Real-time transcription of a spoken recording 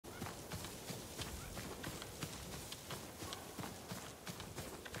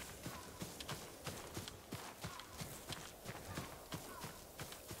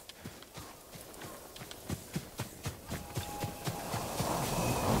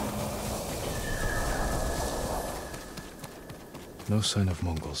No sign of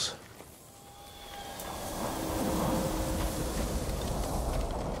Mongols.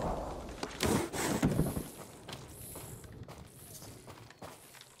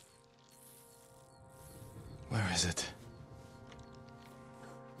 Where is it?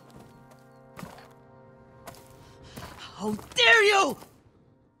 How dare you!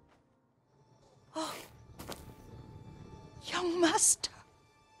 Oh, young master.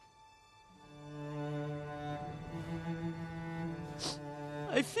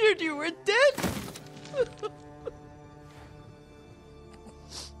 I feared you were dead.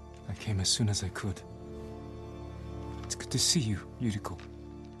 I came as soon as I could. It's good to see you, Yuriko.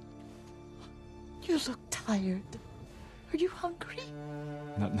 You look tired. Are you hungry?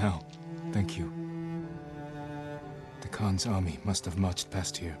 Not now, thank you. The Khan's army must have marched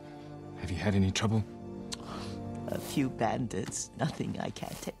past here. Have you had any trouble? A few bandits. Nothing I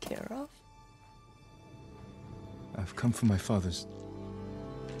can't take care of. I've come for my father's...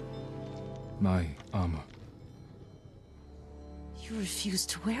 my armor. You refused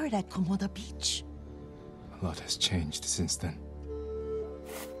to wear it at Komoda Beach. A lot has changed since then.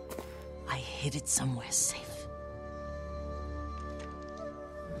 I hid it somewhere safe.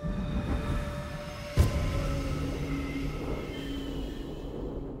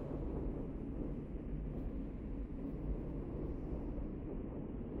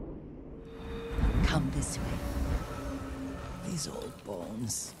 Come this way. These old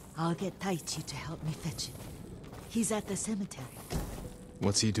bones. I'll get Taichi to help me fetch it. He's at the cemetery.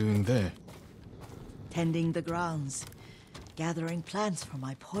 What's he doing there? Tending the grounds. Gathering plants for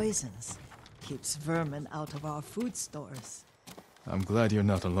my poisons. Keeps vermin out of our food stores. I'm glad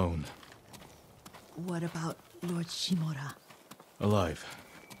you're not alone. What about Lord Shimura? Alive.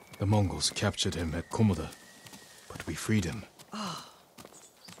 The Mongols captured him at Komoda, but we freed him.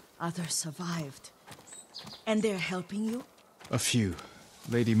 Others survived. And they're helping you? A few.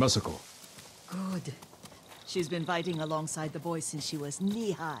 Lady Masako. Good. She's been fighting alongside the boys since she was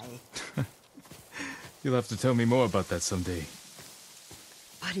knee-high. You'll have to tell me more about that someday.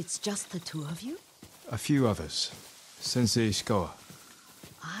 But it's just the two of you? A few others. Sensei Ishikawa.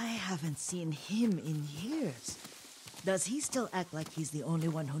 I haven't seen him in years. Does he still act like he's the only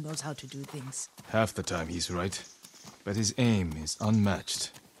one who knows how to do things? Half the time he's right, but his aim is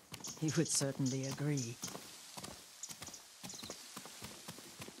unmatched. He would certainly agree.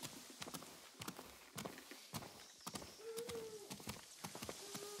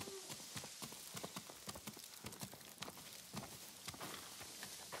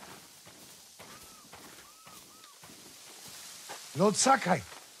 Lord Sakai,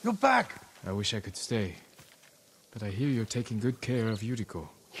 you're back. I wish I could stay, but I hear you're taking good care of Yuriko.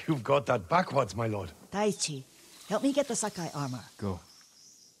 You've got that backwards, my lord. Taichi, help me get the Sakai armor. Go.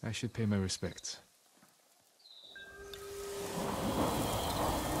 I should pay my respects.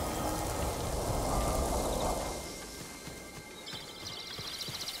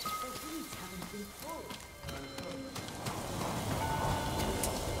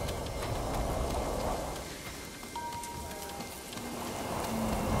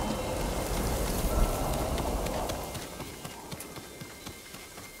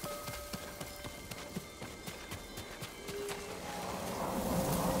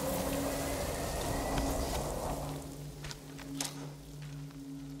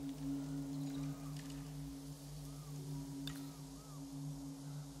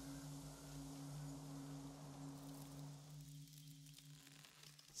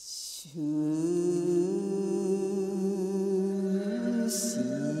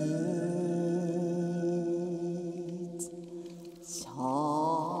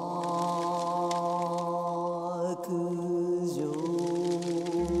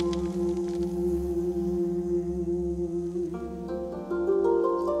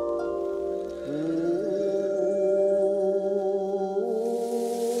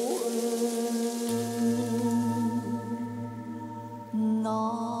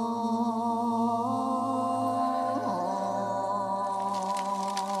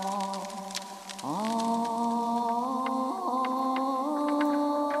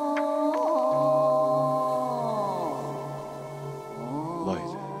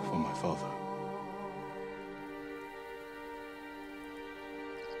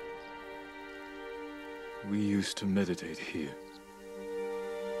 We used to meditate here.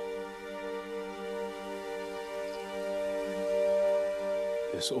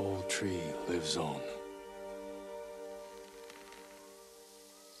 This old tree lives on.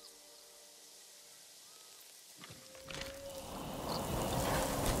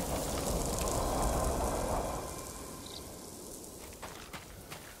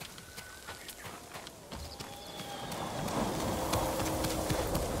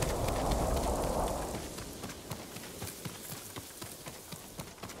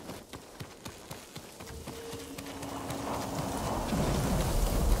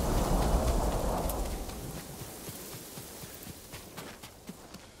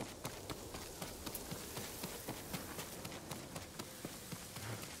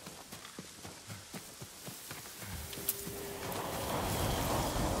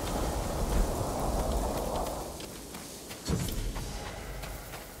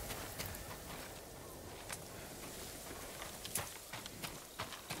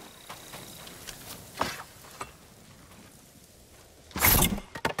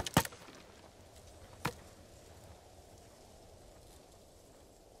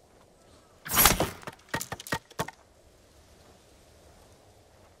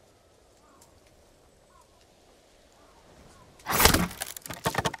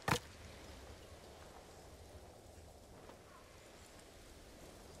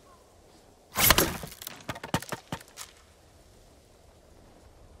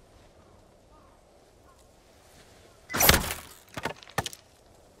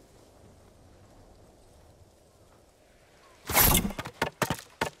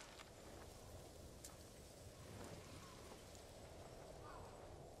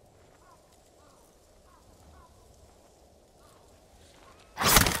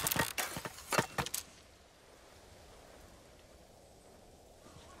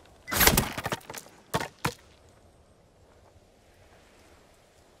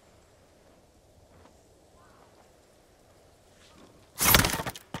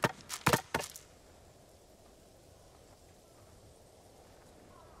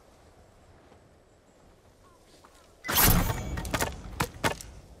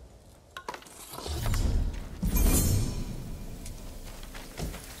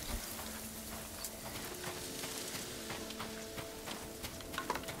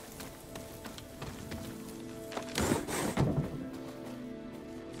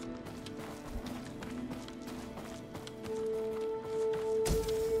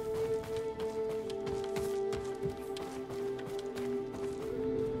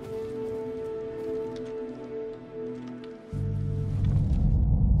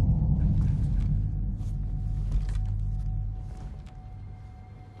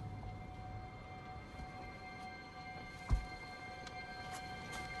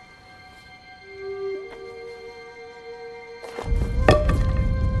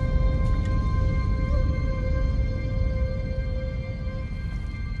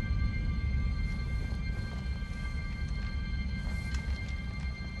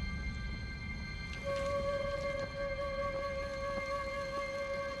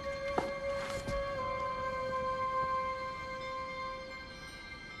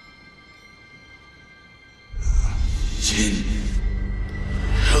 Jin,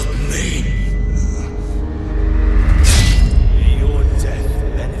 help me. May your death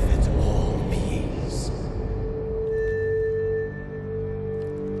benefit all beings.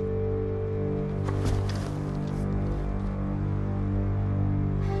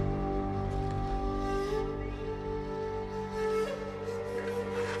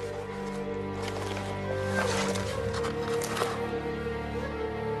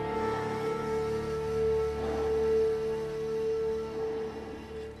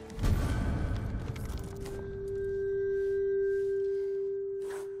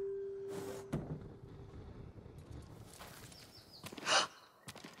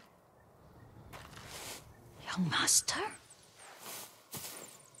 Young master?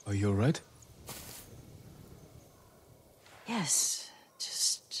 Are you alright? Yes,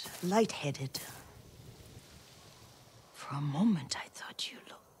 just lightheaded. For a moment, I thought you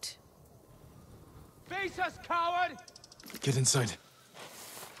looked... Face us, coward! Get inside.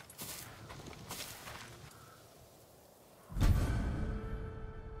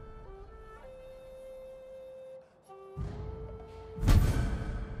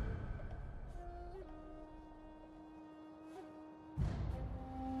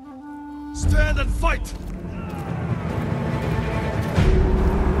 Stand and fight!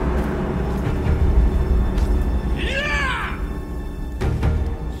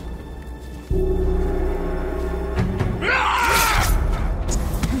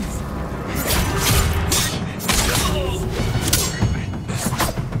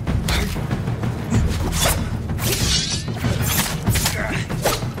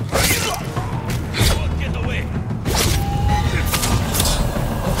 Get away!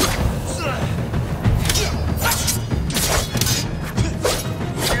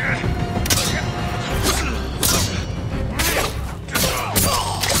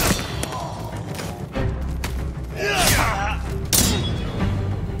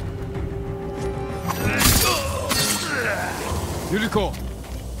 Yuriko!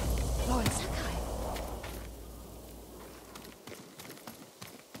 Lord Sakai.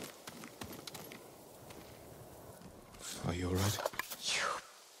 Are you alright? You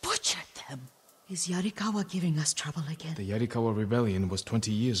butchered them. Is Yarikawa giving us trouble again? The Yarikawa rebellion was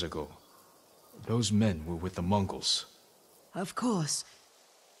 20 years ago. Those men were with the Mongols. Of course.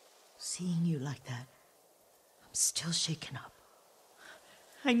 Seeing you like that, I'm still shaken up.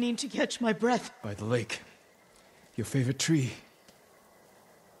 I need to catch my breath. By the lake. Your favorite tree.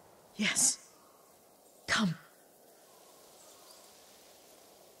 Yes. Come.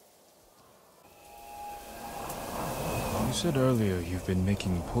 You said earlier you've been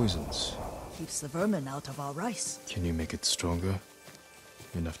making poisons. Keeps the vermin out of our rice. Can you make it stronger?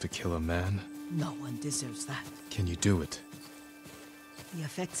 Enough to kill a man? No one deserves that. Can you do it? The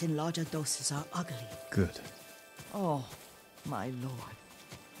effects in larger doses are ugly. Good. Oh, my lord.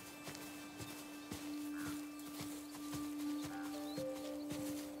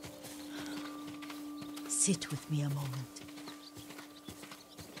 Sit with me a moment.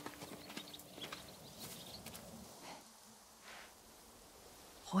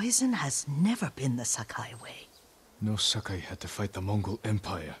 Poison has never been the Sakai way. No Sakai had to fight the Mongol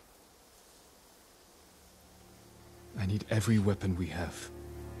Empire. I need every weapon we have.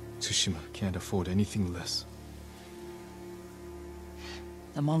 Tsushima can't afford anything less.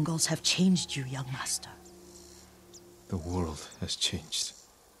 The Mongols have changed you, young master. The world has changed.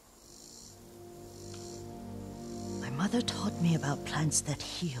 My mother taught me about plants that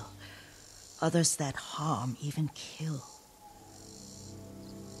heal, others that harm, even kill.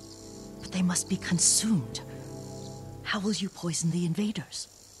 But they must be consumed. How will you poison the invaders?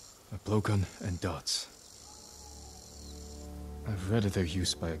 A blowgun and darts. I've read of their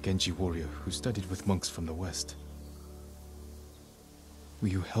use by a Genji warrior who studied with monks from the west. Will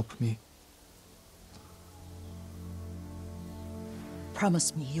you help me?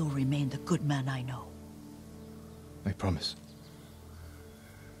 Promise me you'll remain the good man I know. I promise.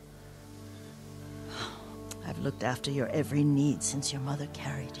 I've looked after your every need since your mother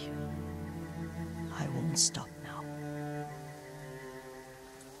carried you. I won't stop now.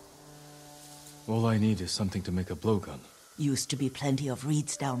 All I need is something to make a blowgun. Used to be plenty of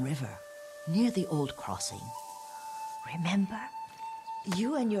reeds downriver, near the old crossing. Remember?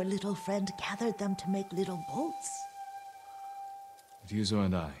 You and your little friend gathered them to make little boats. Ryuzo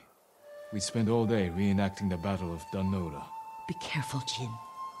and I, we'd spend all day reenacting the Battle of Danora. Be careful, Jin.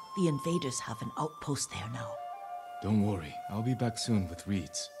 The invaders have an outpost there now. Don't worry, I'll be back soon with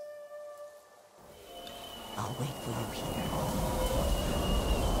reeds. I'll wait for you here.